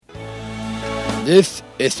This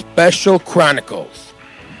is Special Chronicles,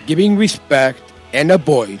 giving respect and a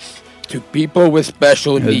voice to people with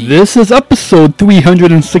special needs. This is episode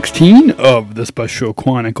 316 of the Special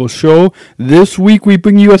Chronicles show. This week we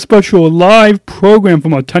bring you a special live program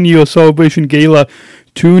from our 10-year celebration gala.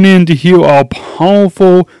 Tune in to hear our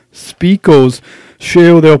powerful speakers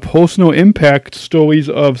share their personal impact stories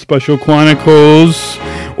of Special Chronicles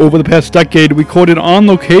over the past decade, recorded on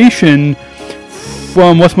location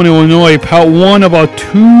from Westmont, Illinois. Part 1 of our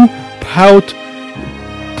 2-part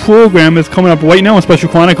program is coming up right now on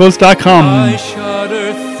SpecialChronicles.com. I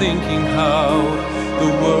shudder thinking how the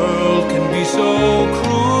world can be so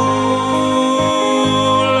cruel.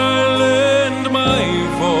 I lend my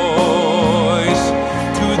voice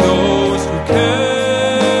to those who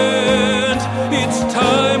can't. It's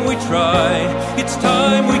time we try, it's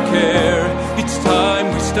time we care, it's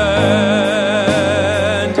time we stand.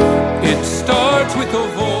 It starts with a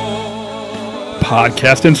voice.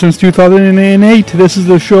 Podcasting since 2008. This is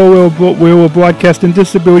the show where we're broadcasting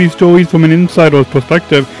disability stories from an insider's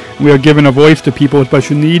perspective. We are giving a voice to people with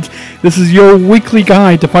special needs. This is your weekly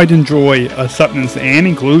guide to finding joy, acceptance, and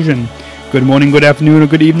inclusion. Good morning, good afternoon, or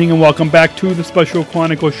good evening, and welcome back to the Special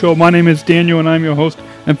Chronicles show. My name is Daniel, and I'm your host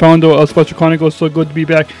and founder of Special Chronicles. So good to be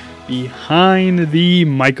back behind the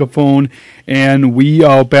microphone, and we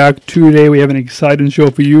are back today. We have an exciting show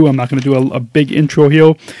for you. I'm not going to do a big intro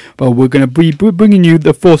here, but we're going to be bringing you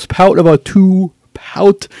the first part of our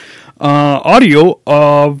 2-part audio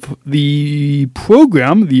of the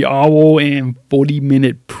program, the hour and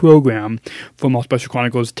 40-minute program from our Special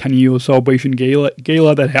Chronicles 10-year celebration gala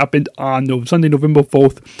that happened on Sunday, November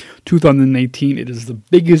 4th, 2018. It is the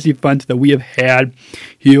biggest event that we have had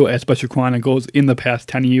here at Special Chronicles in the past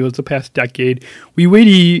 10 years, the past decade. We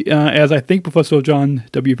really, as I think Professor John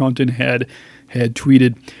W. Fountain had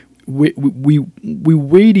tweeted, we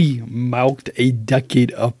really marked a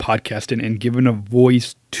decade of podcasting and given a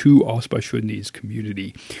voice to our special needs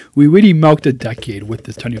community. We really marked a decade with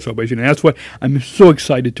this 10-year celebration, and that's why I'm so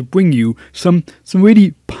excited to bring you some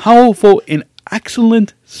really powerful and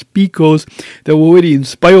excellent speakers that will really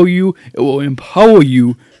inspire you, it will empower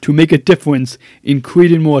you to make a difference in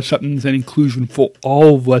creating more acceptance and inclusion for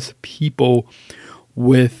all of us people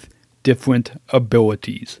with different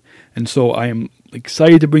abilities. And so I am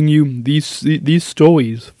excited to bring you these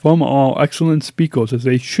stories from our excellent speakers as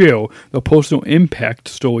they share the personal impact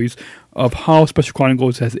stories of how Special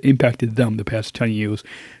Chronicles has impacted them the past 10 years.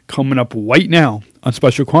 Coming up right now on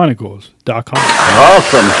SpecialChronicles.com.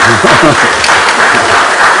 Awesome.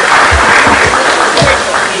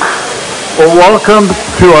 Well, welcome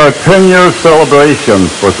to our 10-year celebration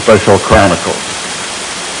for Special Chronicles.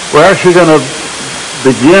 We're actually going to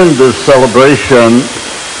begin this celebration.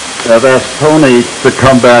 I've asked Tony to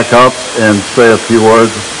come back up and say a few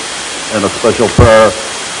words and a special prayer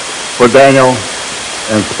for Daniel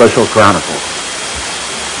and Special Chronicles.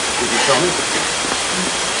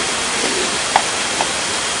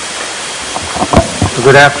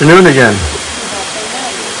 Good afternoon again.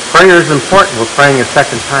 Prayer is important. We're praying a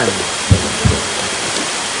second time.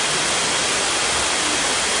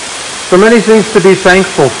 So many things to be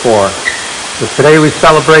thankful for. So today we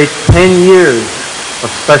celebrate 10 years of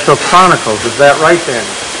Special Chronicles. Is that right, Dan?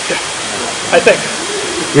 I think.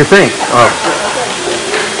 You think? Oh.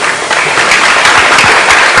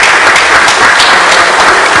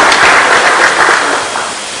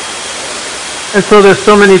 And so there's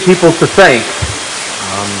so many people to thank.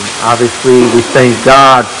 Obviously, we thank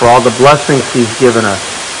God for all the blessings He's given us,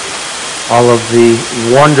 all of the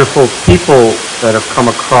wonderful people that have come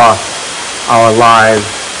across our lives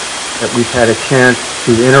that we've had a chance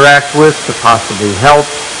to interact with, to possibly help.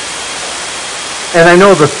 And I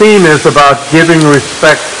know the theme is about giving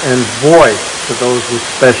respect and voice to those with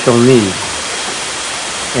special needs.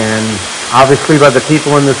 And obviously by the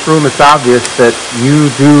people in this room, it's obvious that you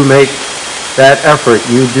do make that effort.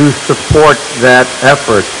 You do support that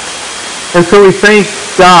effort. And so we thank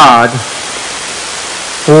God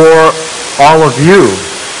for all of you.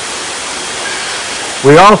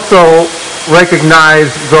 We also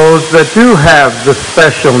recognize those that do have the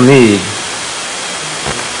special needs.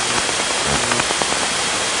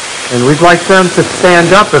 And we'd like them to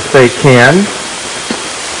stand up if they can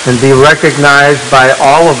and be recognized by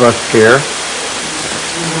all of us here.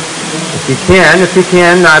 If you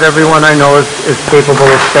can, not everyone I know is capable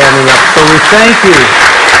of standing up. So we thank you.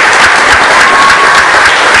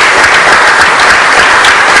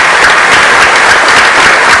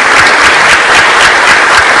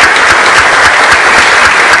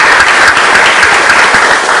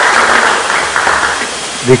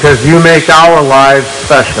 Because you make our lives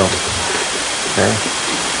special. Okay?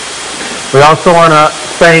 We also want to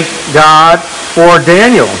thank God for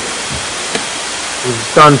Daniel.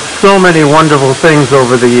 He's done so many wonderful things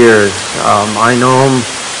over the years. I know him.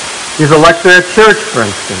 He's a lector at church, for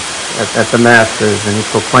instance, at the Masters, and he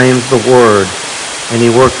proclaims the Word. And he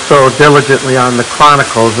works so diligently on the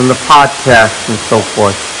Chronicles and the podcasts and so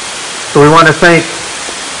forth. So we want to thank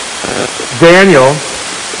Daniel,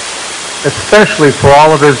 especially for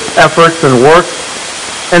all of his efforts and work,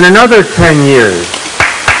 and another 10 years.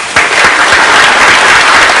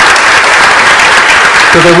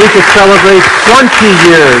 So that we could celebrate 20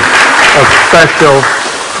 years of Special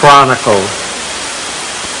Chronicles.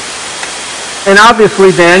 And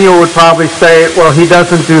obviously Daniel would probably say, well, he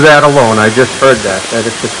doesn't do that alone. I just heard that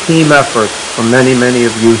it's a team effort from many, many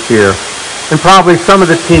of you here. And probably some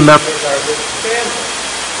of the team members are his family.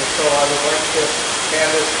 And so I would like to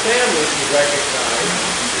have his family be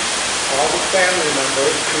recognized. All the family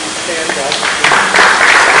members, please stand up.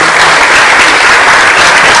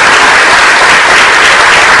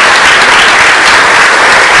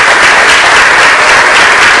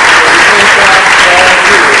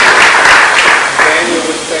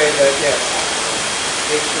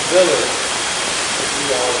 Village to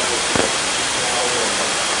do all of this work.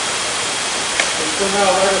 And so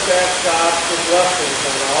now let us ask God for blessings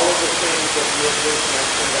on all of the things that we have just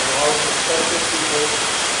mentioned, and all of the special people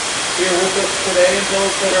here with us today, and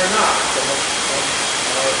those that are not from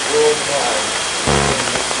our worldwide in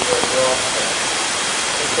this broadcast.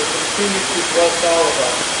 And so continue to bless all of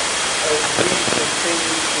us as we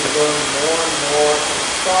continue to learn more and more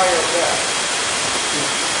and try our best to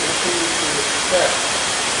continue to respect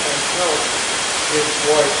and help his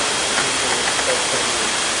voice to people with special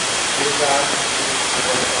needs. Dear God, continue to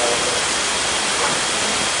bless all of us.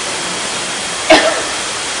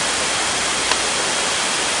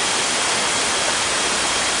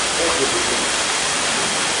 Thank you, Deacon.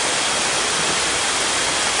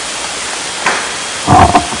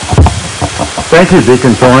 Thank you,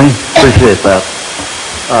 Deacon Tony. Appreciate that.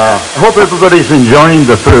 I hope everybody's enjoying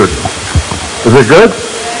the food. Is it good?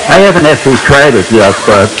 I haven't actually tried it yet,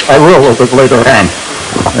 but I will a little bit later on.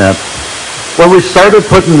 Yeah. When we started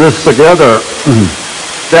putting this together,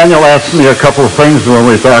 Daniel asked me a couple of things when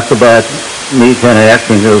we talked about me kind of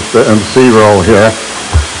acting as the MC role here.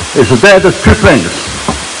 He said, Dad, there's two things.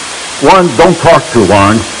 One, don't talk too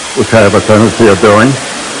long, which I have a tendency of doing.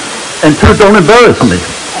 And two, don't embarrass me.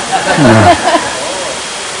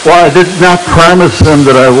 Well, I did not promise him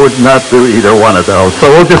that I would not do either one of those, so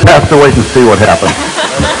we'll just have to wait and see what happens.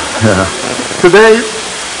 Yeah. Today,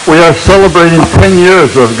 we are celebrating 10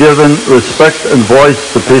 years of giving respect and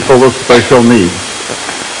voice to people with special needs.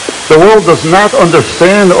 The world does not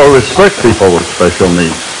understand or respect people with special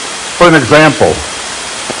needs. For an example,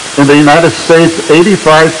 in the United States,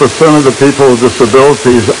 85% of the people with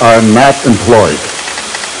disabilities are not employed.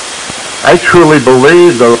 I truly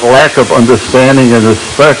believe the lack of understanding and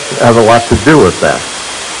respect have a lot to do with that.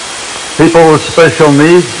 People with special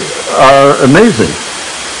needs are amazing.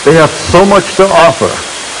 They have so much to offer.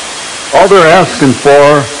 All they're asking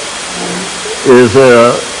for is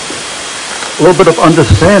a little bit of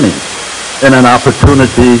understanding and an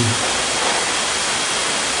opportunity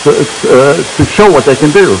to show what they can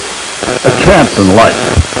do, a chance in life.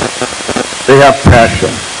 They have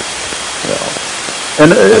passion. And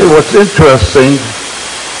what's interesting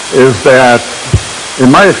is that, in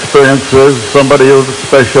my experiences, somebody with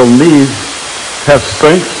special needs has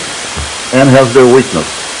strengths and has their weakness.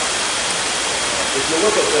 If you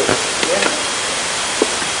look at this,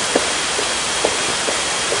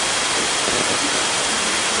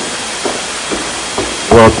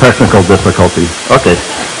 Well, technical difficulty. Okay.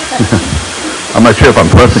 I'm not sure if I'm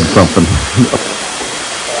pressing something.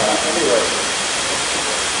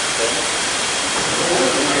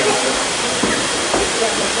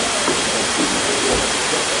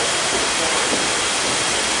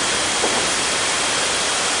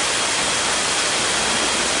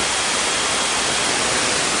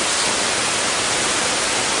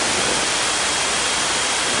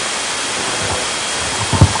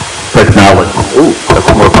 Technology. Ooh, that's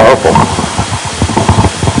more powerful.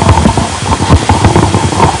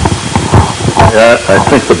 Yeah, I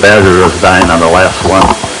think the battery is dying on the last one.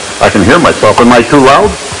 I can hear myself. Am I too loud?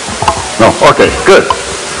 No. Okay, good.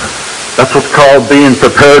 That's what's called being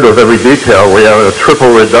prepared with every detail. We have a triple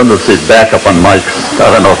redundancy backup on mics. I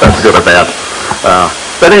don't know if that's good or bad.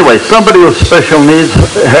 But anyway, somebody with special needs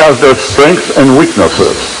has their strengths and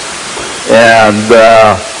weaknesses. And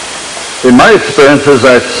in my experiences,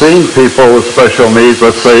 I've seen people with special needs,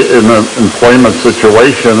 let's say in an employment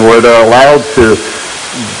situation, where they're allowed to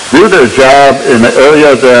do their job in the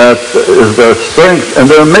area that is their strength, and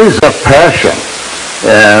they're amazed at passion.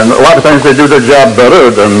 And a lot of times they do their job better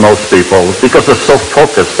than most people because they're so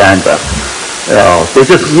focused on that. They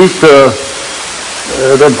just need to,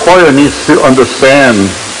 the employer needs to understand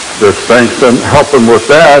their strengths and help them with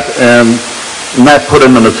that, and not put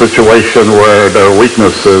them in a situation where their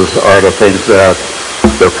weaknesses are the things that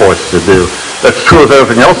they're forced to do. That's true of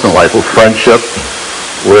everything else in life, with friendship,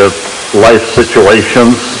 with life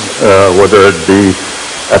situations, whether it be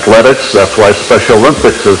athletics. That's why Special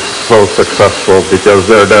Olympics is so successful, because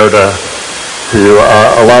they're there to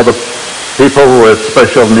allow the people with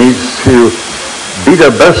special needs to be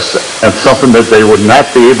their best at something that they would not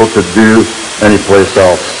be able to do anyplace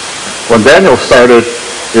else. When Daniel started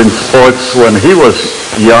in sports when he was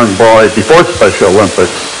a young boy, before Special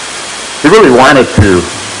Olympics, he really wanted to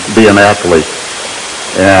be an athlete.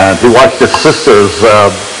 And he watched his sisters,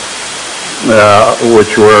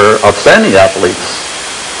 which were outstanding athletes,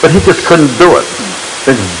 but he just couldn't do it.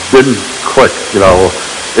 Things didn't click,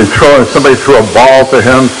 somebody threw a ball to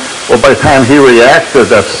him. Well, by the time he reacted,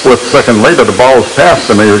 that split second later, the ball was past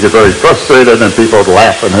him, and he would get very frustrated, and people would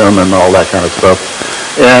laugh at him and all that kind of stuff.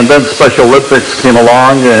 And then Special Olympics came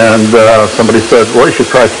along, and somebody said, well, you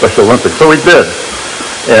should try Special Olympics. So he did.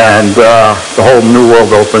 And the whole new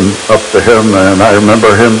world opened up to him, and I remember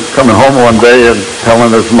him coming home one day and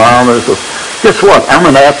telling his mom, he says, guess what, I'm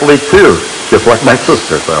an athlete too, just like my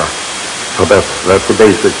sisters are. So that's the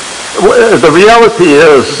basic. The reality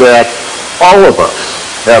is that all of us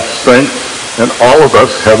have strengths, and all of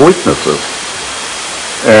us have weaknesses.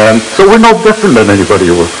 And so we're no different than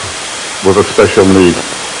anybody with a special need.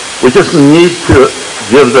 We just need to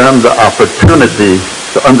give them the opportunity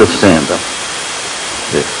to understand them.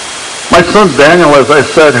 Okay. My son Daniel, as I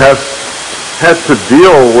said, has had to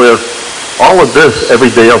deal with all of this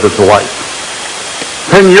every day of his life.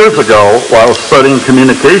 10 years ago, while studying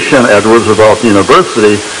communication at Roosevelt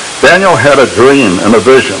University, Daniel had a dream and a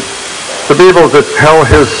vision to be able to tell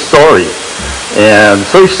his story. And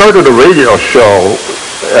so he started a radio show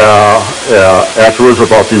at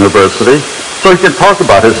Roosevelt University so he can talk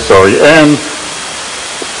about his story and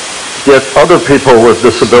get other people with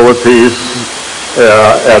disabilities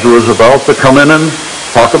at Roosevelt to come in and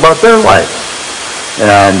talk about their life.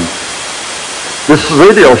 And this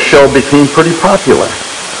radio show became pretty popular.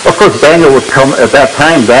 Of course, Daniel would come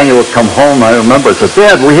home, I remember, and said,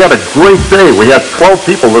 Dad, we had a great day. We had 12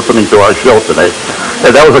 people listening to our show today. And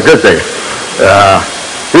that was a good day.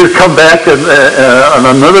 He would come back on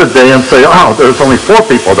another day and say, oh, there's only 4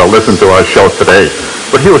 people that listen to our show today.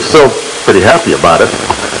 But he was still pretty happy about it.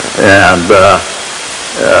 And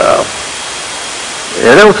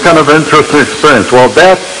it was kind of an interesting experience. Well,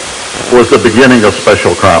 that was the beginning of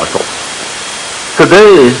Special Chronicles.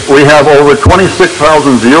 Today, we have over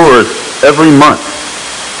 26,000 viewers every month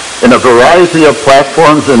in a variety of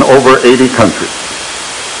platforms in over 80 countries.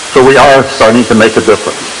 So we are starting to make a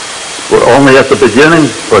difference. We're only at the beginning,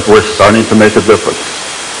 but we're starting to make a difference.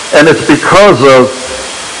 And it's because of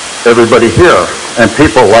everybody here and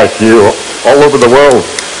people like you all over the world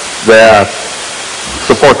that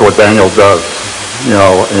support what Daniel does.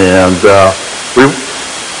 And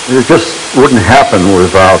it just wouldn't happen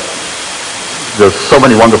without there's so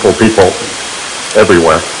many wonderful people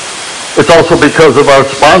everywhere. It's also because of our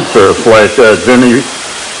sponsors like Jenny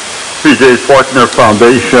P.J. Faulkner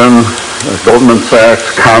Foundation, Goldman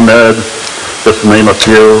Sachs, ComEd, just to name a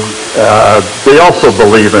few. They also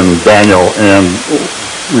believe in Daniel and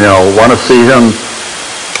want to see him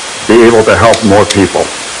be able to help more people.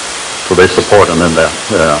 So they support him in that.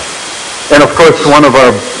 And of course, one of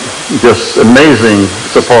our just amazing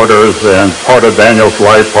supporters and part of Daniel's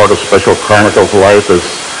life, part of Special Chronicles' life is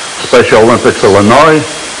Special Olympics Illinois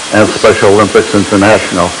and Special Olympics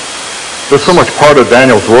International. There's so much part of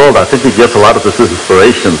Daniel's world. I think he gets a lot of his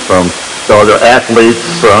inspiration from the other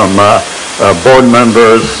athletes, from board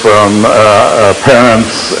members, from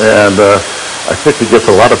parents, and I think he gets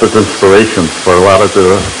a lot of his inspiration for a lot of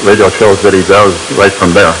the radio shows that he does right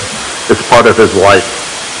from there. It's part of his life.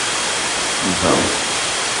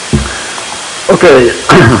 Okay,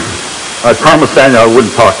 I promised Daniel I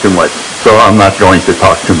wouldn't talk too much, so I'm not going to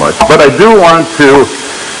talk too much. But I do want to,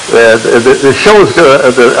 the show is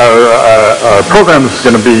our program is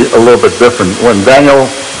going to be a little bit different. When Daniel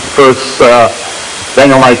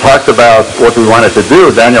and I talked about what we wanted to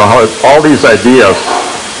do, Daniel had all these ideas.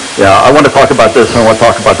 Yeah, I want to talk about this, I want to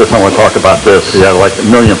talk about this, I want to talk about this. He had like a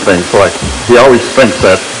million things. Like he always thinks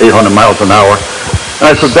at 800 miles an hour. And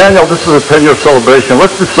I said, Daniel, this is a 10-year celebration.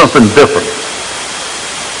 Let's do something different.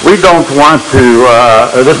 We don't want to,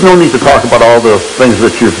 there's no need to talk about all the things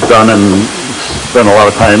that you've done and spend a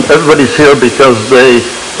lot of time. Everybody's here because they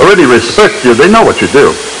already respect you. They know what you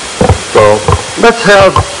do. So let's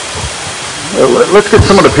get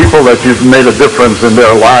some of the people that you've made a difference in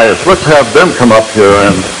their lives. Let's have them come up here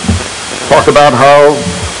and talk about how,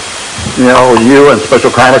 you and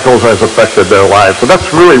Special Chronicles has affected their lives. So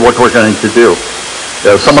that's really what we're going to do.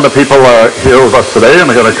 Some of the people are here with us today,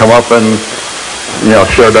 and they're going to come up and,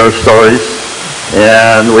 share their stories.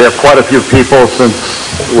 And we have quite a few people,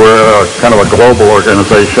 since we're kind of a global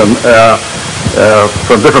organization,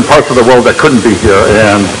 from different parts of the world that couldn't be here.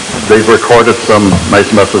 And they've recorded some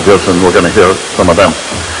nice messages, and we're going to hear some of them,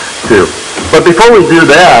 too. But before we do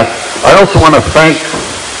that, I also want to thank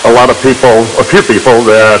a few people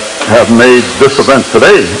that have made this event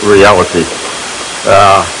today reality.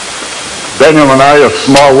 Daniel and I are a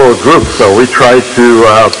small little group, so we try to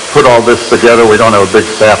put all this together. We don't have a big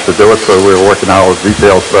staff to do it, so we're working out all the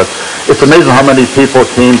details. But it's amazing how many people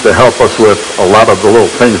came to help us with a lot of the little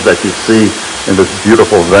things that you see in this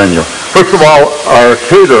beautiful venue. First of all, our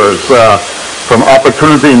caterers from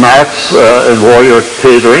Opportunity Max and Warrior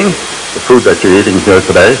Catering, the food that you're eating here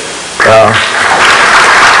today.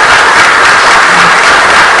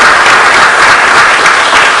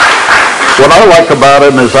 What I like about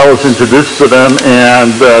them is I was introduced to them, and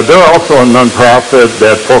they're also a nonprofit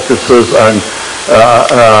that focuses on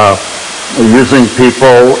using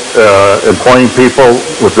people, employing people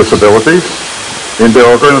with disabilities in their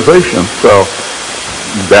organization. So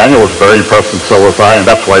Daniel was very impressed, and so was I, and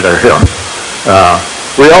that's why they're here.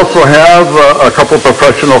 We also have a couple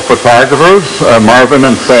professional photographers, Marvin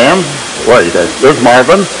and Sam. Wait, there's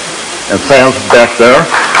Marvin, and Sam's back there.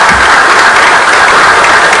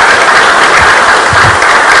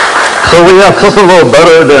 So we have something a little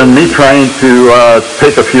better than me trying to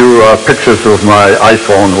take a few pictures with my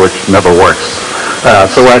iPhone, which never works.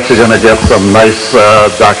 So we're actually going to get some nice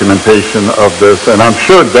documentation of this, and I'm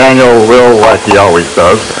sure Daniel will, like he always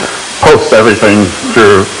does, post everything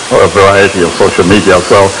through a variety of social media.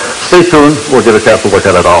 So stay tuned. We'll get a chance to look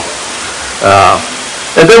at it all.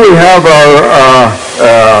 And then we have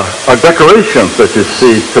our decorations that you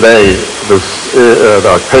see today.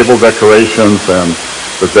 Our table decorations and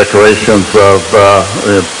the decorations of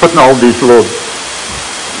putting all these little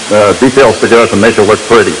details together to make it look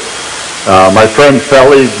pretty. My friend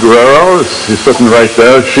Felly Guerrero, she's sitting right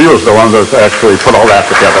there. She was the one that actually put all that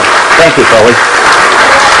together. Thank you, Felly.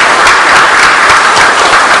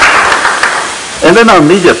 And then our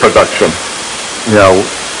media production.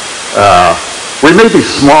 We may be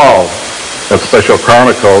small at Special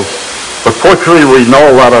Chronicles, but fortunately we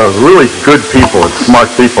know a lot of really good people and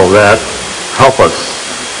smart people that help us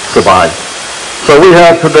survive. So we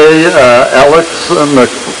have today Alex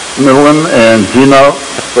McMillan and Gina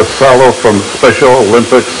Vasallo from Special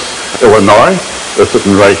Olympics, Illinois. They're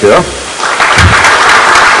sitting right here.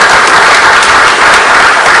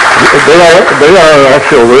 They are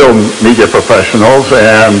actual real media professionals,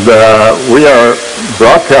 and we are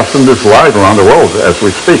broadcasting this live around the world as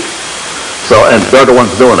we speak. So, and they're the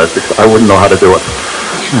ones doing it, because I wouldn't know how to do it.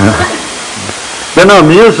 Then our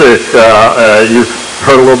music, you've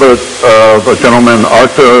heard a little bit of a gentleman,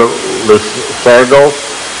 Arthur Lissargo,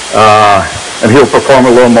 and he'll perform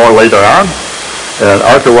a little more later on. And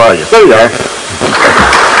Arthur, where are you? There you are.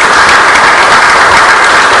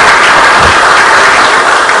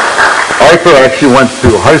 Arthur actually went to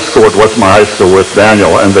high school at Westmont High School with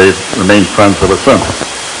Daniel, and they've remained friends ever since.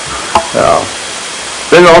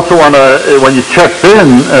 Then you also want to, when you checked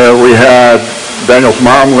in, we had Daniel's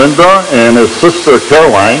mom, Linda, and his sister,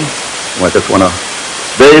 Caroline. I just want to...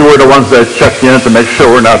 They were the ones that checked in to make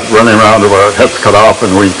sure we're not running around with our heads cut off,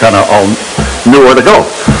 and we kind of all knew where to go.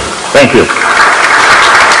 Thank you.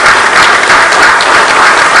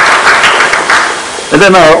 And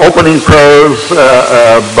then our opening prayers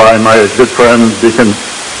by my good friend, Deacon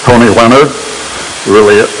Tony Leonard.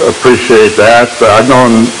 Really appreciate that. I've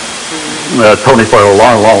known Tony for a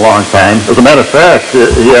long, long, long time. As a matter of fact,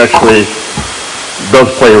 he actually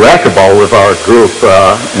does play racquetball with our group,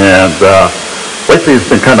 and lately he's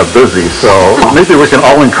been kind of busy, so maybe we can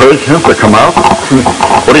all encourage him to come out.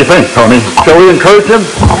 What do you think, Tony? Shall we encourage him?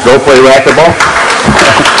 Go play racquetball?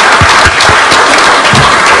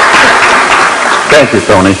 Thank you,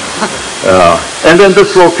 Tony. And then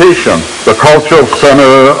this location, the Cultural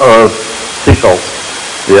Center of Tito.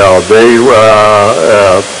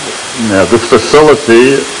 This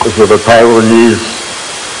facility is the Taiwanese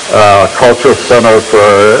Cultural Center for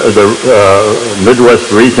the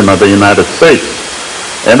Midwest region of the United States.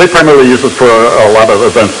 And they primarily use it for a lot of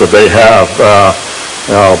events that they have.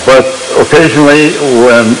 But occasionally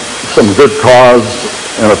when some good cause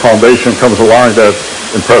and a foundation comes along that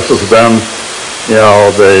impresses them,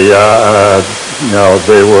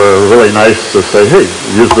 they were really nice to say, hey,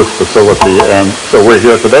 use this facility. And so we're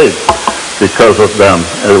here today because of them,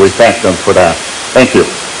 and we thank them for that. Thank you.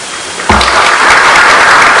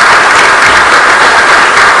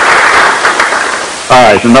 All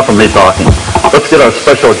right, enough of me talking. Let's get our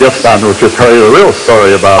special guest on, which will tell you the real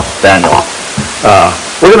story about Daniel.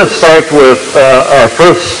 We're going to start with our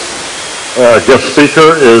first guest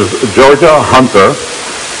speaker is Georgia Hunter.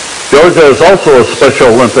 Georgia is also a Special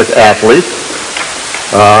Olympic athlete.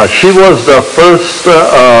 She was the first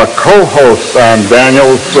co-host on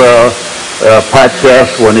Daniel's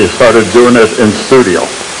podcast when he started doing it in studio.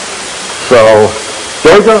 So,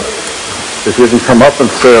 Georgia, if you can come up and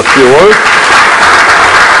say a few words.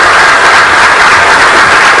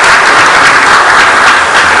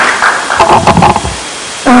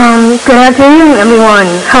 Good afternoon, everyone.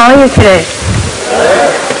 How are you today?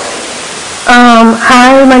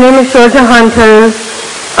 Hi, my name is Georgia Hunter.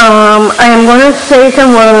 I am going to say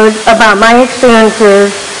some words about my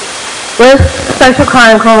experiences with Special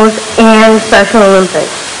Chronicles and Special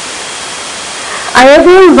Olympics. I have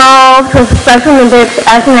been involved with Special Olympics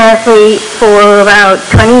as an athlete for about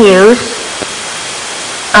 20 years.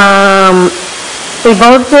 We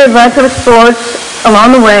both did lots of sports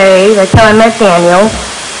along the way. That's how I met Daniel.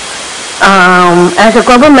 As a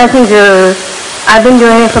global messenger, I've been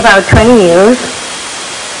doing it for about 20 years.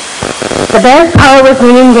 The best part was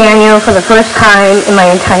meeting Daniel for the first time in my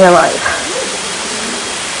entire life.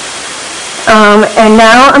 And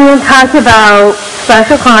now I'm going to talk about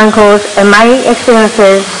Special Chronicles and my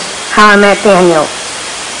experiences, how I met Daniel.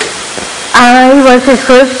 I was his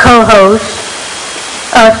first co-host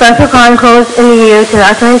of Special Chronicles in the year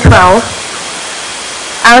 2012.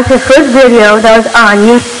 I was his first video that was on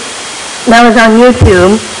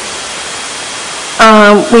YouTube.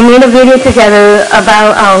 We made a video together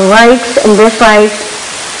about our likes and dislikes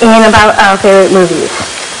and about our favorite movies.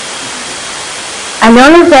 I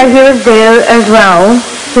noticed that he was there as well.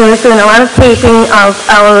 He was doing a lot of taping of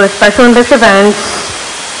our Special Olympics events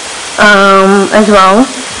as well.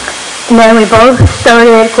 And then we both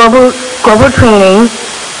started global training.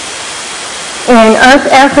 And us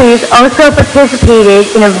athletes also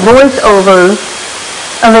participated in a voiceover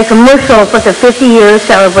of a commercial for the 50-year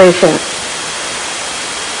celebration.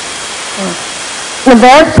 The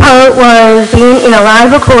best part was being in a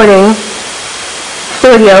live recording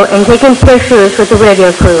studio and taking pictures with the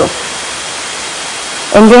radio crew.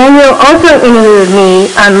 And Daniel also interviewed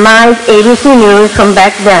me on live ABC News from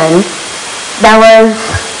back then. That was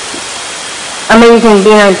amazing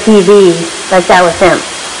being on TV like that with him.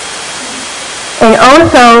 And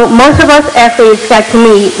also, most of us athletes got to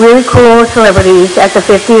meet really cool celebrities at the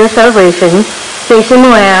 50-year celebration, Jason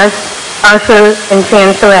Mraz, Usher, and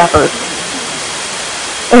Chance the Rapper.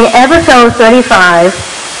 In episode 35,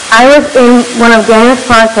 I was in one of Daniel's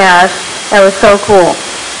podcasts that was so cool.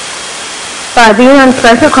 By being on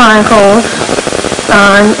Special Chronicles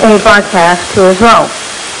on a broadcast too as well.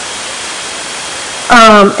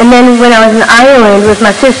 And then when I was in Ireland with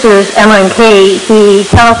my sisters, Emma and Kate, he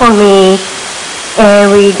telephoned me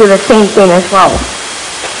and we did the same thing as well.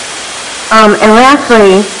 And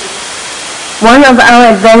lastly, one of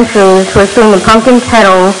our adventures was doing the Pumpkin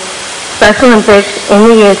Kettle Special Olympics in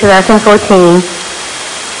the year 2014.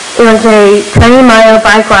 It was a 20-mile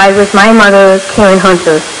bike ride with my mother, Karen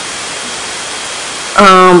Hunter.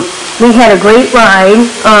 We had a great ride.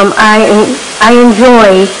 I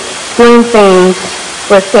enjoy doing things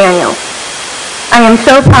with Daniel. I am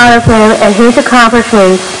so proud of him and his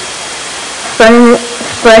accomplishments,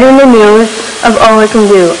 spreading the news of all we can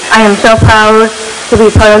do. I am so proud to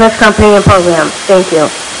be part of this company and program. Thank you.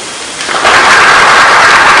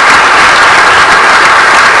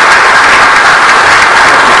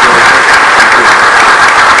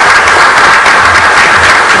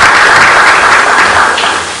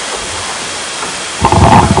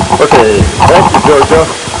 Okay, thank you, Georgia.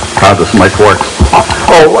 How this mic works.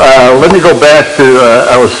 Let me go back to,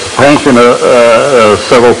 I was thanking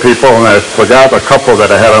several people, and I forgot a couple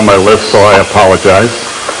that I had on my list, so I apologize.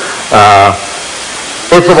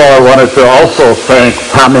 First of all, I wanted to also thank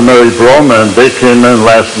Tom and Mary Broman. They came in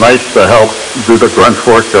last night to help do the grunt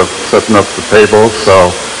work of setting up the table,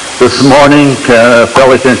 so this morning,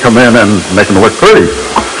 Felly can come in and make them look pretty.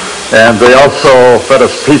 And they also fed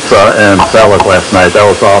us pizza and salad last night. That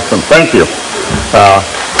was awesome. Thank you.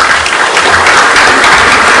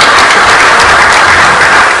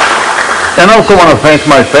 And I also want to thank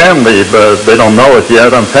my family, but they don't know it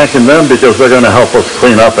yet. I'm thanking them because they're going to help us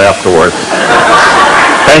clean up afterwards.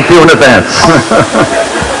 Thank you in advance.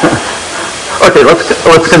 Okay, let's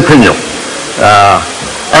continue.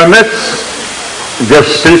 Our next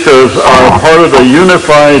guest speakers are part of the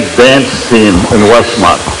unified dance team in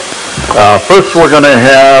Westmont. First, we're going to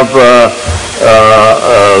have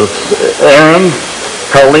Aaron,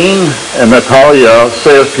 Colleen, and Natalia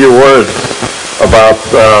say a few words about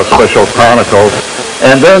Special Chronicles,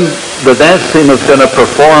 and then the dance team is going to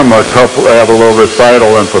have a little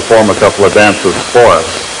recital and perform a couple of dances for us.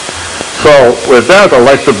 So with that, I'd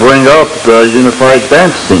like to bring up the unified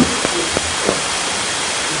dance team.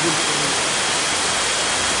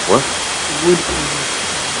 What?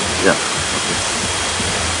 Yeah.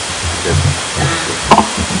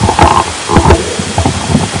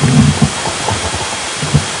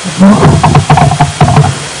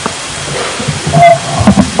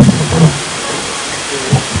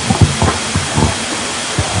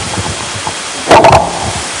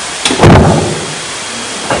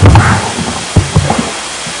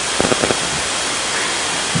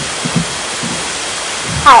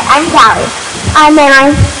 Hi, I'm Callie. I'm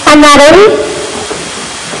Mary. I'm Natalie.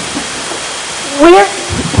 We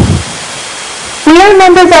are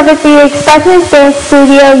members of the Expressions Dance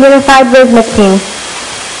Studio Unified Rhythmic Team.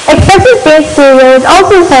 Expressions Dance Studio is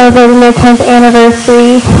also celebrating their 10th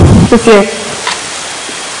anniversary this year.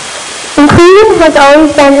 Inclusion has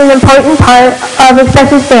always been an important part of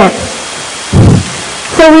Expressions Dance.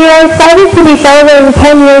 So we are excited to be celebrating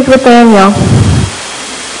 10 years with Daniel.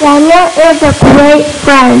 Daniel is a great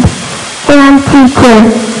friend and teacher.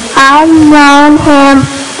 I've known him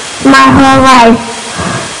my whole life.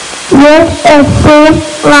 This is a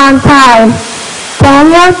long time.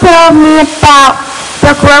 Daniel told me about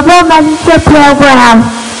the Global Mentorship Program.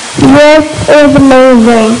 This is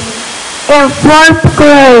amazing. In 4th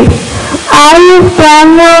grade, I used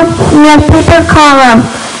Daniel's newspaper column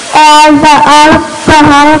as the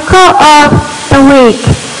alphabetical of the week.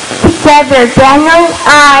 Together, Daniel and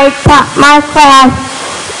I taught my class,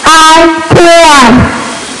 I Can.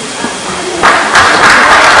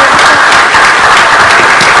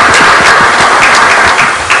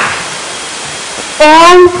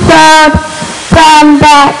 And showed them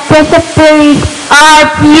that disabilities are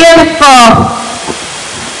beautiful.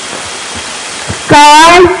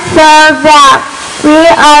 God showed that we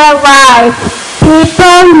are alive.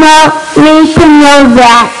 People need to know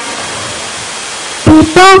that.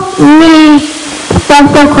 People need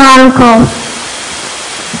Special Chronicles.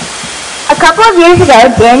 A couple of years ago,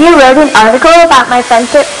 Daniel wrote an article about my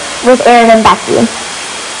friendship with Aaron and Becky.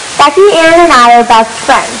 Becky, Aaron, and I are best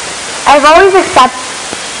friends. I've always accepted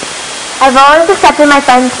my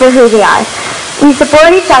friends for who they are. We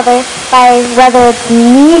support each other by whether it's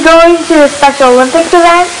me going to a Special Olympics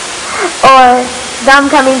event or them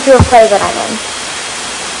coming to a play that I'm in.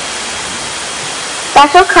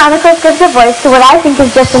 Special Chronicles gives a voice to what I think is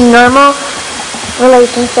just a normal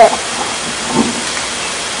relationship.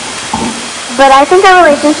 But I think our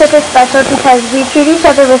relationship is special because we treat each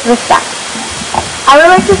other with respect. I would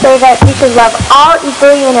like to say that we should love all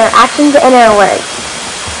equally in our actions and our words.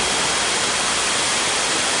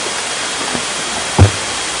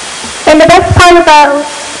 And the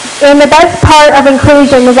best part of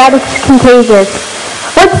inclusion is that it's contagious.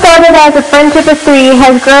 What started as a friendship of 3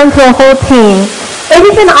 has grown to a whole team. It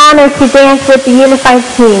is an honor to dance with the unified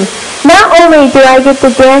team. Not only do I get to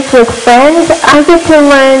dance with friends, I get to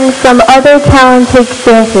learn from other talented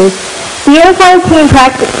dancers. The unified team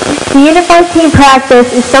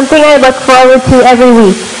practice is something I look forward to every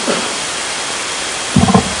week.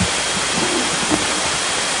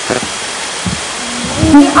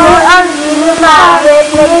 We are a unified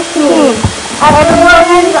rhythmic team. Everyone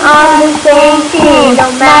is on the same team, no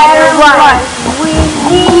matter what.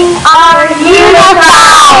 We are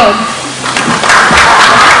unified!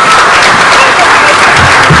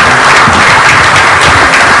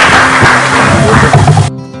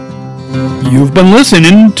 You've been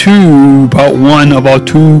listening to part 1 of our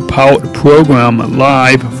 2-part program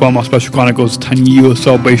live from our Special Chronicles 10-year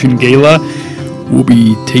celebration gala. We'll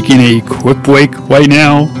be taking a quick break right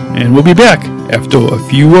now, and we'll be back after a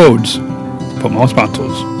few words from our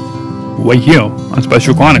sponsors right here on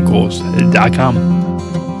SpecialChronicles.com.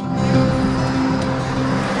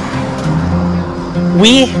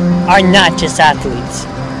 We are not just athletes.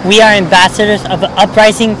 We are ambassadors of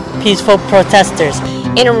uprising, peaceful protesters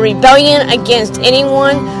in a rebellion against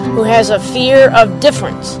anyone who has a fear of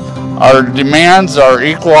difference. Our demands are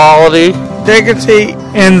equality, dignity,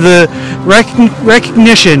 and the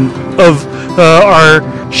recognition of our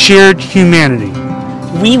shared humanity.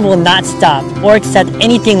 We will not stop or accept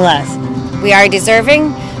anything less. We are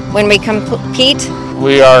deserving when we compete.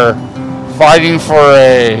 We are fighting for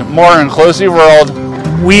a more inclusive world.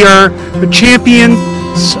 We are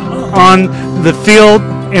champions on the field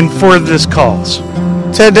and for this cause.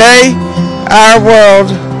 Today, our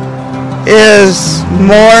world is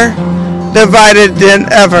more divided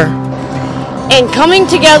than ever. And coming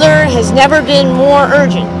together has never been more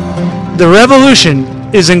urgent. The revolution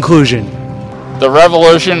is inclusion. The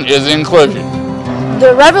revolution is inclusion.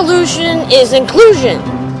 The revolution is inclusion.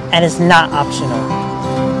 And it's not optional.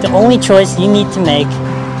 The only choice you need to make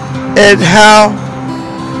is how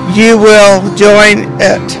you will join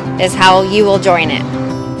it. Is how you will join it.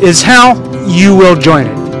 Is how you will join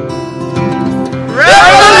it.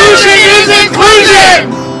 Revolution is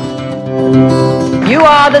inclusion! You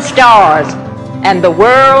are the stars, and the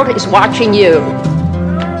world is watching you.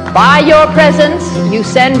 By your presence, you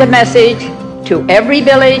send a message to every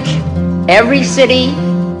village, every city,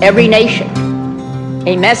 every nation.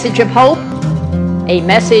 A message of hope, a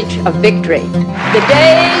message of victory.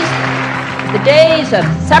 The days of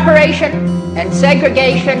separation and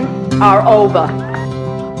segregation are over.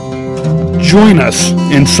 Join us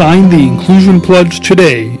and sign the Inclusion Pledge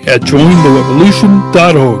today at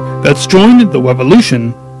jointherevolution.org. That's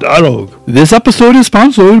jointherevolution.org. This episode is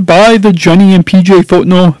sponsored by the Johnny and PJ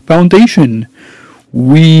Fortnell Foundation.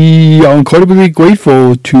 We are incredibly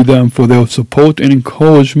grateful to them for their support and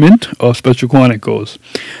encouragement of Special Chronicles.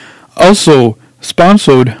 Also,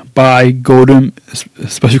 sponsored by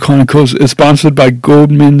Special Chronicles is sponsored by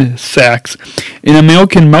Goldman Sachs, an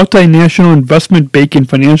American multinational investment banking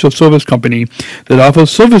financial service company that offers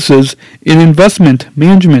services in investment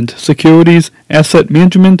management, securities, asset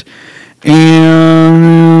management,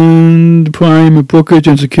 and prime brokerage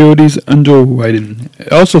and securities underwriting.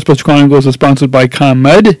 Also, Special Chronicles is sponsored by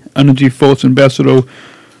ComEd, Energy Force Ambassador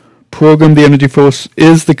Program. The Energy Force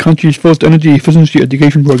is the country's first energy efficiency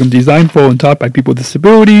education program designed for and taught by people with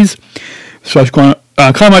disabilities.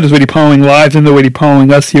 ComEd is really powering lives, and they're really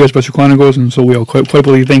powering us here at Special Chronicles, and so we are quite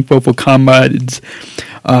thankful for ComEd's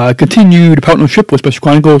continued partnership with Special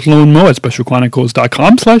Chronicles. Learn more at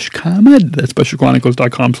specialchronicles.com/ComEd. That's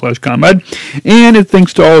specialchronicles.com/ComEd. And it's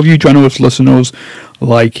thanks to all of you generous listeners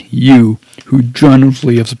like you who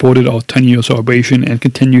generously have supported our 10-year celebration and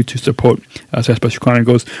continue to support us at Special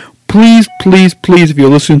Chronicles. Please, if you're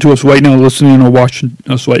listening to us right now, listening or watching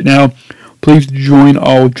us right now, please join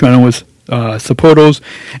our generous supporters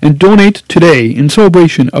and donate today in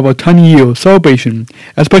celebration of our 10-year celebration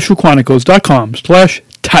at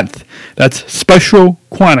specialchronicles.com/10th. That's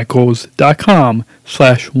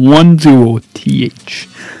specialchronicles.com/10th.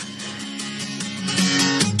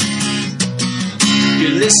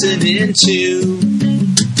 You're listening to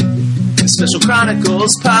the Special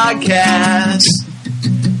Chronicles podcast,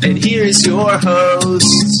 and here is your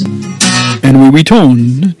host. And we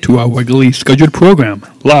return to our regularly scheduled program,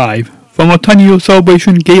 live from our 10-year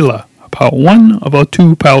celebration gala, part 1 of our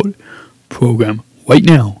 2-part program, right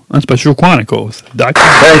now on SpecialChronicles.com.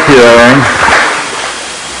 Thank you, Aaron.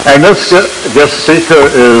 And this guest speaker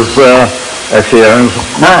is actually Aaron's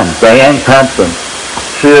mom, Diane Thompson.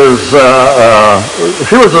 She was a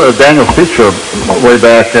Daniel's teacher way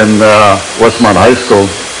back in Westmont High School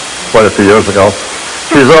quite a few years ago.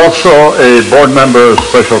 She's also a board member of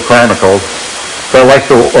Special Chronicles. So I'd like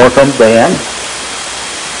to welcome Diane.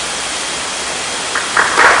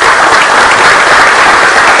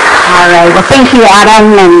 All right. Well, thank you,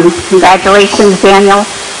 Adam, and congratulations, Daniel,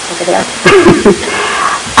 over there.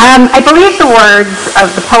 I believe the words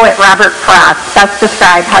of the poet Robert Frost best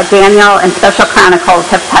describe how Daniel and Special Chronicles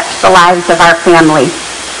have touched the lives of our family.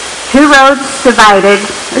 Two roads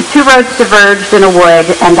diverged in a wood,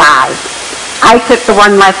 and I took the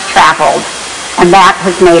one less traveled, and that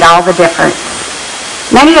has made all the difference.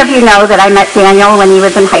 Many of you know that I met Daniel when he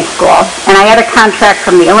was in high school, and I had a contract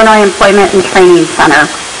from the Illinois Employment and Training Center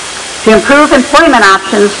to improve employment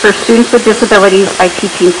options for students with disabilities by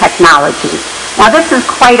teaching technology. Now, this is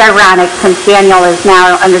quite ironic since Daniel is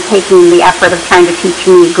now undertaking the effort of trying to teach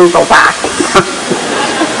me Google Docs.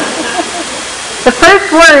 The first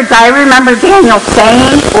words I remember Daniel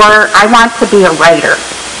saying were, "I want to be a writer."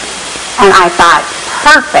 And I thought,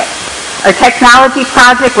 perfect. Our technology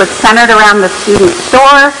project was centered around the student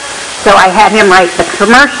store, so I had him write the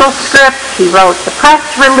commercial script, he wrote the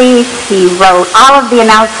press release, he wrote all of the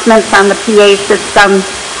announcements on the PA system.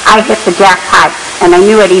 I hit the jackpot, and I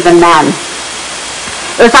knew it even then.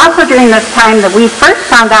 It was also during this time that we first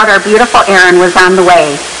found out our beautiful Erin was on the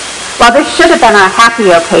way. While this should have been a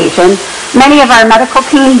happy occasion, many of our medical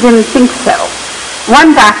team didn't think so.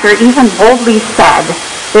 One doctor even boldly said,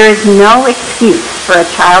 "There is no excuse for a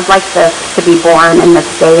child like this to be born in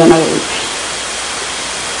this day and age."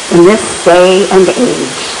 In this day and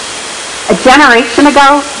age. A generation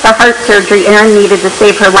ago, the heart surgery Erin needed to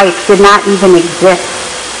save her life did not even exist.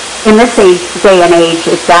 In this day and age,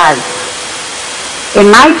 it does. In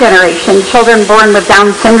my generation, children born with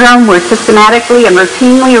Down syndrome were systematically and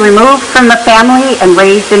routinely removed from the family and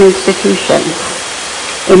raised in institutions.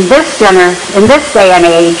 In this day and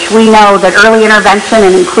age, we know that early intervention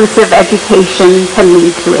and inclusive education can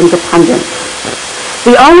lead to independence.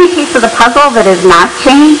 The only piece of the puzzle that has not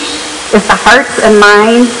changed is the hearts and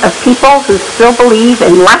minds of people who still believe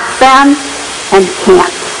in less than and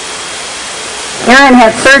can't. Erin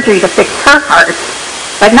had surgery to fix her heart,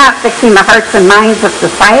 but not fixing the hearts and minds of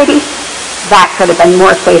society. That could have been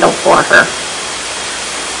more fatal for her.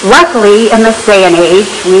 Luckily, in this day and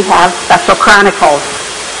age, we have Special Chronicles,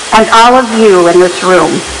 and all of you in this room.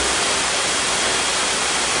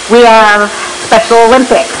 We have Special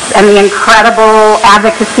Olympics and the incredible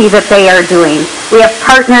advocacy that they are doing. We have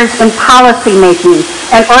partners in policy making,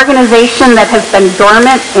 an organization that has been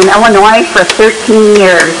dormant in Illinois for 13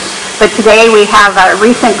 years. But today we have a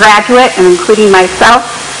recent graduate, and including myself,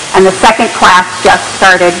 and the second class just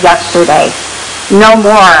started yesterday. No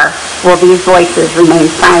more will these voices remain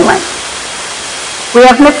silent. We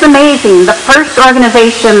have Miss Amazing, the first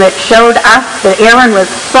organization that showed us that Erin was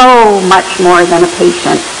so much more than a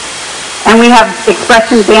patient. And we have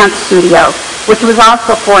Expression Dance Studio, which was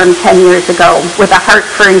also formed 10 years ago with a heart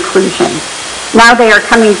for inclusion. Now they are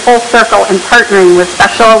coming full circle and partnering with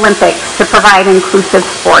Special Olympics to provide inclusive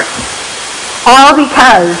sports. All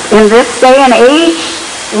because in this day and age,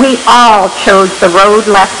 we all chose the road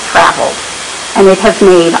less traveled, and it has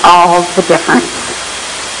made all the difference.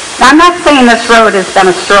 Now, I'm not saying this road has been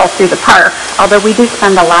a stroll through the park, although we do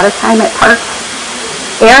spend a lot of time at parks.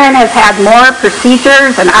 Erin has had more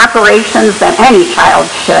procedures and operations than any child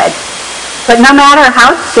should. But no matter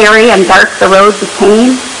how scary and dark the road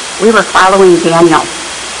became, we were following Daniel.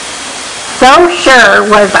 So sure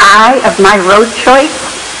was I of my road choice,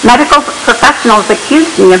 medical professionals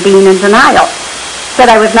accused me of being in denial,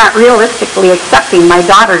 said I was not realistically accepting my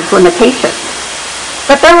daughter's limitations.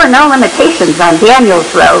 But there were no limitations on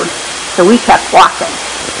Daniel's road, so we kept walking.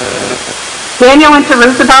 Daniel went to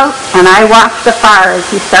Roosevelt, and I watched afar as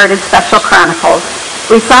he started Special Chronicles.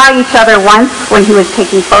 We saw each other once when he was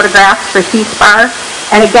taking photographs for C-SPAR,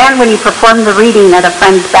 and again when he performed the reading at a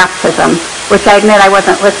friend's baptism, which I admit I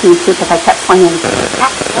wasn't listening to because I kept pointing,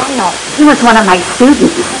 that's Daniel. He was one of my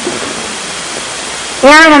students.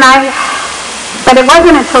 Erin and I, but it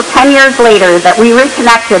wasn't until 10 years later that we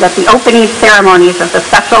reconnected at the opening ceremonies of the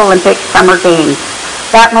Special Olympics Summer Games.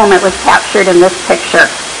 That moment was captured in this picture.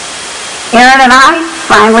 Erin and I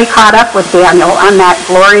finally caught up with Daniel on that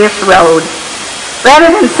glorious road. Rather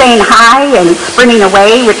than saying hi and sprinting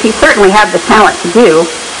away, which he certainly had the talent to do,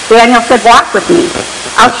 Daniel said, walk with me.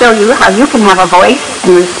 I'll show you how you can have a voice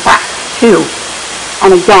and respect, too.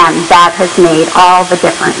 And again, that has made all the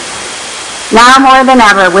difference. Now more than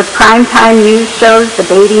ever, with primetime news shows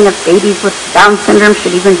debating if babies with Down syndrome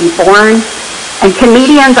should even be born, and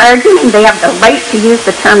comedians arguing they have the right to use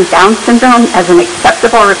the term Down syndrome as an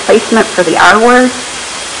acceptable replacement for the R word,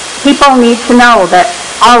 people need to know that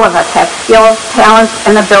all of us have skills, talents,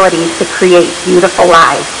 and abilities to create beautiful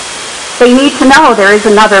lives. They need to know there is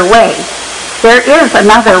another way. There is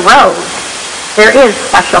another road. There is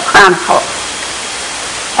Special Chronicles.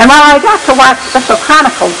 And while I got to watch Special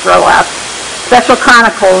Chronicles grow up, Special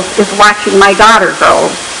Chronicles is watching my daughter grow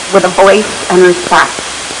with a voice and respect.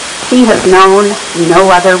 She has known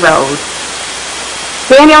no other road.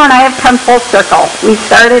 Daniel and I have come full circle. We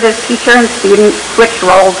started as teacher and student, switched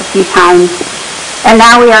roles a few times, and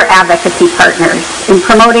now we are advocacy partners in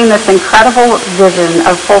promoting this incredible vision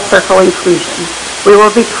of full circle inclusion. We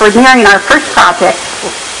will be premiering our first project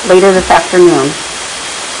later this afternoon.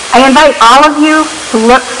 I invite all of you to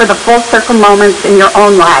look for the full circle moments in your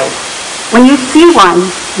own lives. When you see one,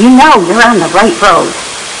 you know you're on the right road.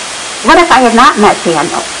 What if I had not met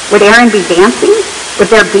Daniel? Would Erin be dancing? Would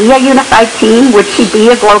there be a unified team? Would she be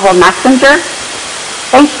a global messenger?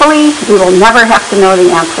 Thankfully, we will never have to know the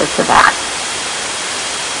answer to that.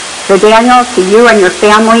 So Daniel, to you and your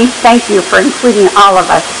family, thank you for including all of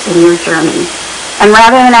us in your journey. And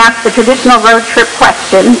rather than ask the traditional road trip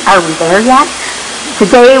question, are we there yet?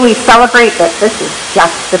 Today we celebrate that this is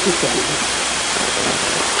just the beginning.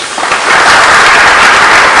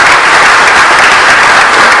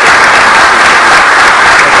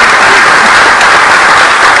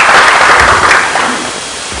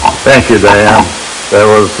 Thank you, Diane. That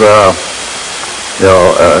was,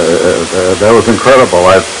 that was incredible.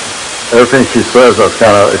 Everything she says, I've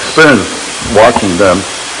kind of experienced watching them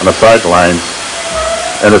on the sidelines,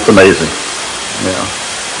 and it's amazing. Yeah.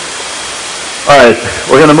 All right,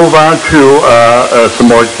 we're going to move on to some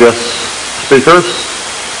more guest speakers.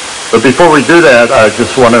 But before we do that, I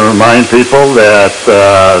just want to remind people that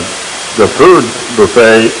the food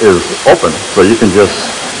buffet is open, so you can just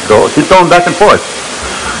keep going back and forth.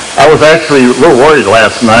 I was actually a little worried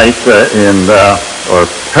last night or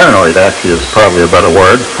paranoid actually is probably a better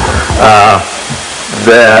word,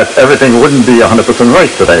 that everything wouldn't be 100% right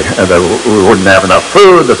today, and that we wouldn't have enough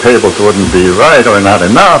food, the tables wouldn't be right or not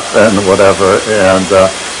enough, and whatever. And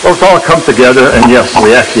well, it's all come together, and yes,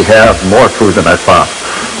 we actually have more food than I thought.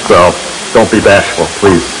 So don't be bashful,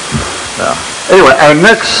 please. Anyway, our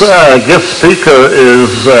next guest speaker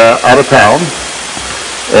is out of town,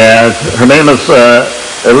 and her name is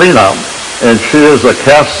Elena, and she is a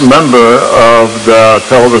cast member of the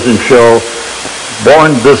television show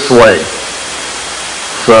Born This Way.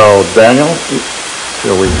 So, Daniel,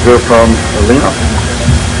 shall we hear from Elena?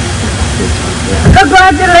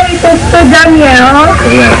 Congratulations to Danielle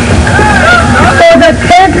for the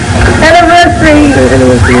 10th anniversary.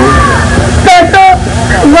 Special,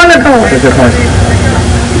 wonderful.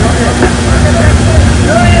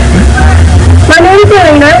 My name is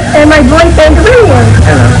Elena, and my boyfriend is William.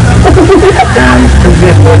 Hello. This was the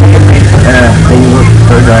you work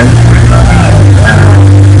for guys.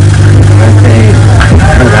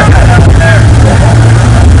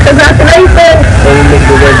 Congratulations.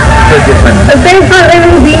 Thanks for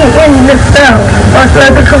letting me be in this film or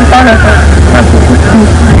surgical protocol.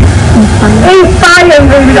 Inspire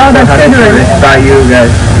me all the children. Inspire you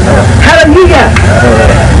guys. Hallelujah.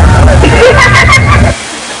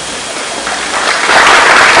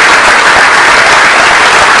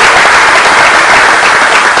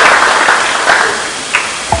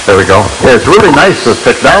 There we go. Yeah, it's really nice with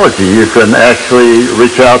technology. You can actually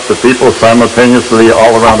reach out to people simultaneously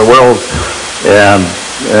all around the world, and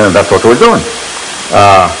that's what we're doing.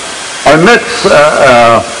 Our next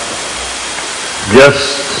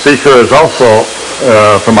guest speaker is also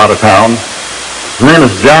from out of town. His name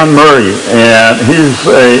is John Murray, and he's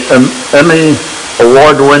an Emmy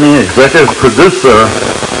award-winning executive producer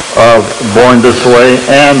of Born This Way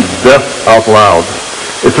and Deaf Out Loud.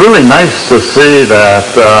 It's really nice to see that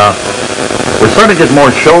we're starting to get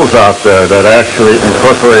more shows out there that actually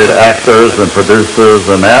incorporate actors and producers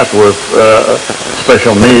and that with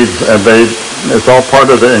special needs, and it's all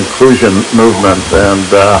part of the inclusion movement, and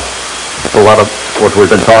it's a lot of what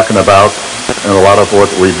we've been talking about and a lot of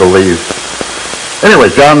what we believe.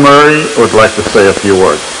 Anyway, John Murray would like to say a few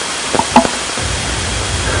words.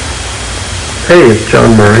 Hey, it's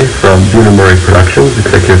John Murray from Duna Murray Productions,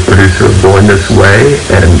 executive producer of Born This Way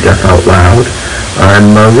and Deaf Out Loud.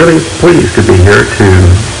 I'm really pleased to be here to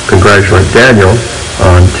congratulate Daniel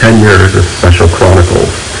on 10 years of Special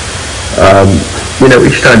Chronicles.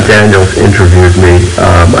 Each time Daniel's interviewed me,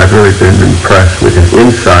 I've really been impressed with his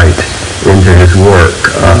insight into his work.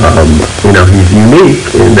 He's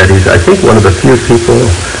unique in that he's, I think, one of the few people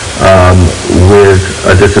with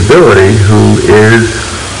a disability who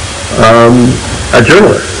is a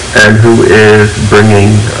journalist and who is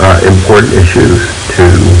bringing important issues to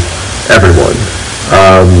everyone.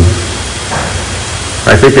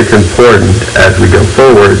 I think it's important as we go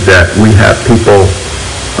forward that we have people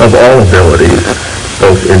of all abilities,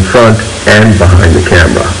 both in front and behind the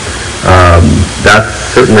camera.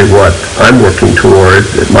 That's certainly what I'm working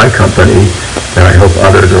towards at my company, and I hope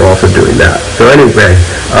others are also doing that. So anyway,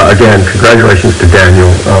 again, congratulations to Daniel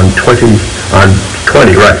on 10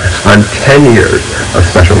 years of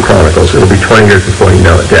Special Chronicles. It'll be 20 years before you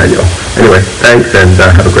know it, Daniel. Anyway, thanks, and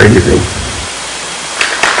have a great evening.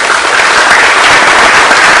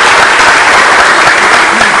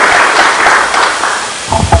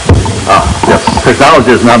 Yes,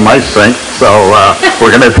 technology is not my strength, so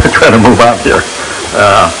we're going to try to move on here.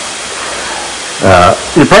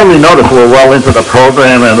 You probably noticed we're well into the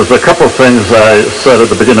program, and there's a couple of things I said at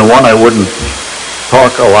the beginning. One, I wouldn't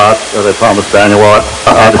talk a lot, that I promised Daniel. Well,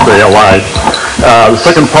 obviously I lied. The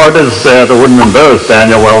second part is that I wouldn't embarrass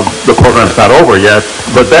Daniel. Well, the program's not over yet,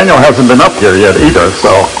 but Daniel hasn't been up here yet either,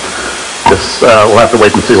 so just we'll have to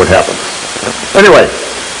wait and see what happens. Anyway,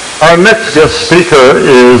 our next guest speaker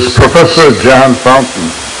is Professor John Fountain.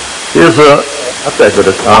 He is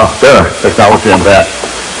technology and that.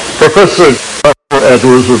 Professor at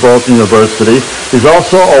Roosevelt University. He's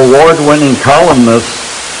also award-winning columnist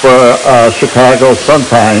for Chicago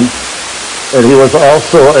Sun-Times, and he was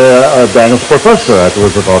also a Daniel's professor at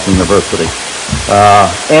Roosevelt University,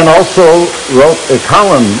 and also wrote a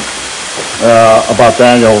column about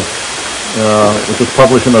Daniel, which was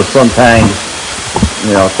published in the Sun-Times,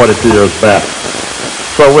 quite a few years back.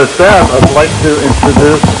 So with that, I'd like to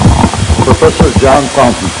introduce Professor John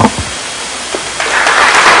Fountain.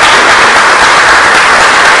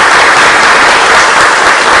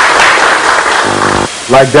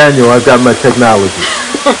 Like Daniel, I've got my technology.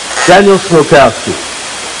 Daniel Smokowski.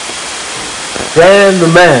 Dan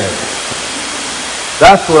the Man.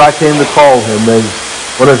 That's what I came to call him as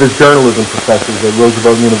one of his journalism professors at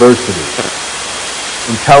Roosevelt University.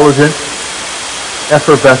 Intelligent,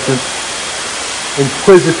 effervescent,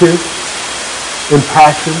 inquisitive,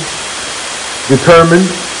 impassioned, determined,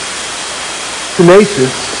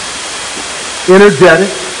 tenacious,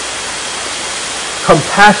 energetic,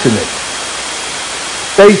 compassionate,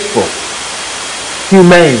 faithful,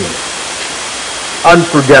 humane,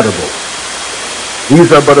 unforgettable.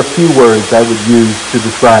 These are but a few words I would use to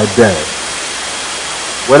describe Dan.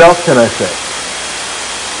 What else can I say?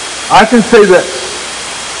 I can say this,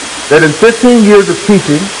 that in 15 years of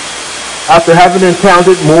teaching, after having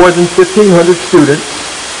encountered more than 1,500 students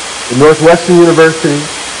at Northwestern University,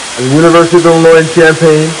 at the University of Illinois in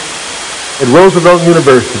Champaign, at Roosevelt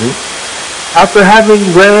University, after having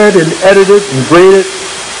read and edited and graded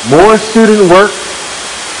more student work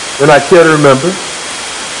than I care to remember,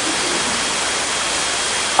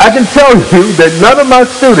 I can tell you that none of my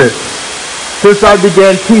students, since I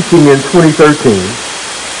began teaching in 2013,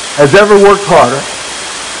 has ever worked harder,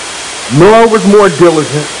 nor was more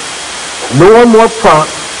diligent, nor more prompt,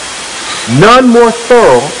 none more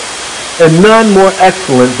thorough, and none more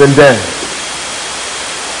excellent than Dan.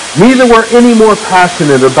 Neither were any more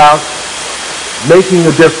passionate about making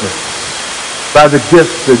a difference by the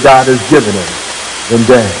gifts that God has given him than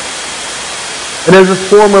Dan. And as a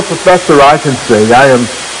former professor, I can say I am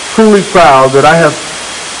truly proud that I have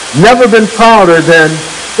never been prouder than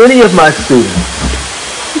any of my students.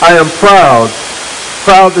 I am proud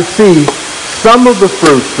to see some of the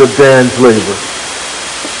fruits of Dan's labor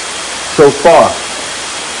so far.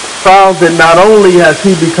 Proud that not only has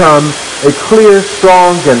he become a clear,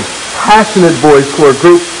 strong, and passionate voice for a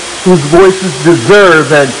group whose voices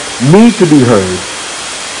deserve and need to be heard,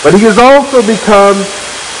 but he has also become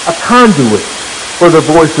a conduit for the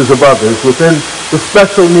voices of others within the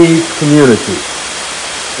special needs community.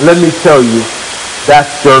 And let me tell you,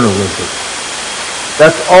 that's journalism.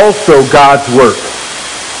 That's also God's work.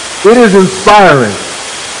 It is inspiring.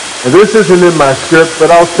 And this isn't in my script,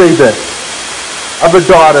 but I'll say this. I have a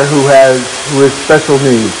daughter who has special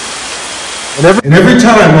needs. And every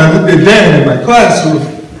time I looked at Dan in my classroom,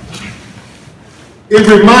 it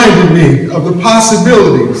reminded me of the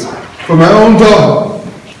possibilities for my own daughter.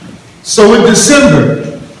 So in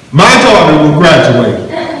December, my daughter will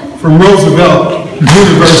graduate from Roosevelt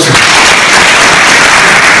University.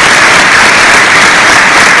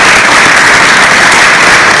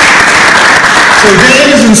 So Dan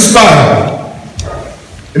is inspiring.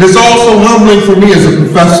 It is also humbling for me as a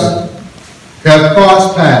professor to have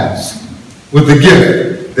crossed paths with the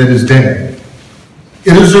gift that is Dan.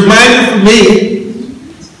 It is a reminder for me,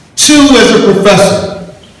 too, as a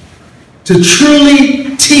professor, to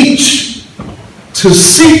truly teach, to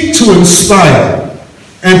seek to inspire,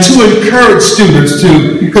 and to encourage students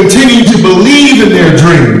to continue to believe in their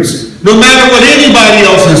dreams, no matter what anybody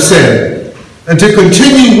else has said, and to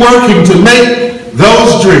continue working to make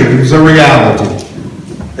those dreams a reality.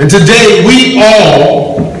 And today we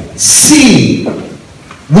all see,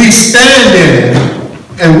 we stand in,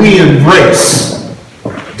 and we embrace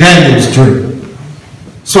Daniel's dream.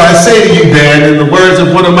 So I say to you, Dan, in the words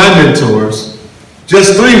of one of my mentors,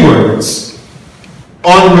 just 3 words: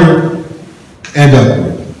 onward and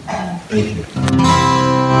upward. Thank you.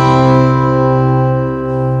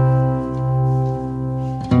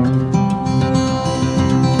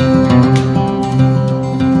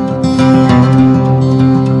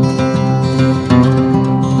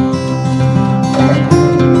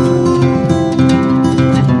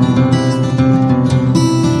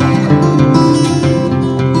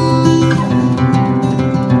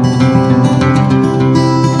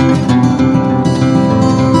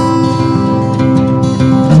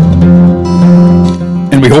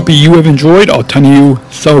 Hope you have enjoyed our 10-year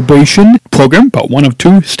celebration program, part 1 of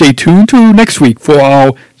 2. Stay tuned to next week for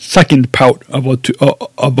our second part of our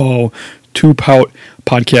two-part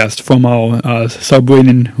podcast from our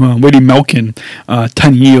celebrating Lady Melkin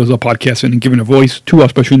 10 years of podcasting and giving a voice to our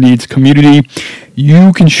special needs community.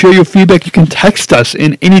 You can share your feedback. You can text us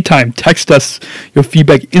in anytime. Text us your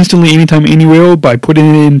feedback instantly, anytime, anywhere by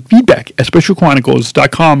putting in feedback at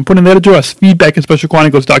specialchronicles.com. Put in that address, feedback at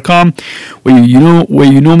specialchronicles.com, where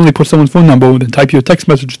you normally put someone's phone number, then type your text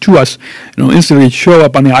message to us, and it'll instantly show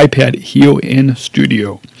up on the iPad here in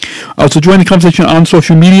studio. Also join the conversation on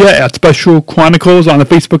social media at Special Chronicles on the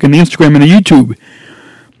Facebook and the Instagram and the YouTube,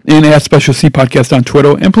 and at Special C Podcast on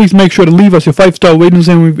Twitter. And please make sure to leave us your 5-star ratings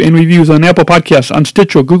and reviews on Apple Podcasts, on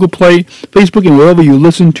Stitcher, Google Play, Facebook, and wherever you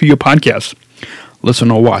listen to your podcasts.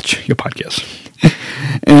 listen or watch your podcast.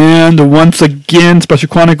 And once again, Special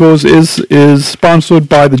Chronicles is sponsored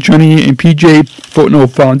by the Johnny and PJ Fortnell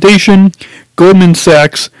Foundation, Goldman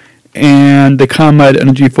Sachs, and the ComEd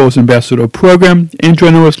Energy Force Ambassador Program, and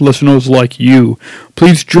generous listeners like you.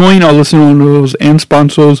 Please join our listeners and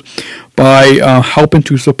sponsors by helping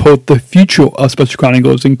to support the future of Special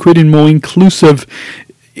Chronicles, including more inclusive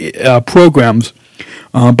programs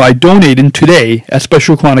by donating today at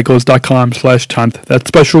specialchronicles.com/10th. That's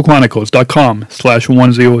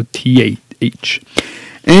specialchronicles.com/10th.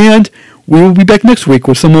 And we will be back next week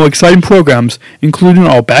with some more exciting programs, including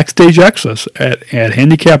our backstage access at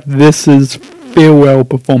Handicap This Is Farewell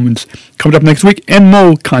Performance coming up next week, and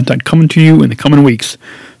more content coming to you in the coming weeks.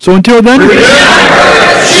 So until then,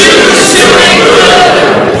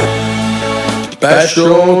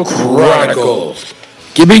 Special Chronicles,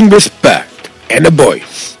 giving respect and a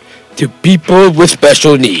voice to people with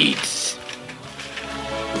special needs.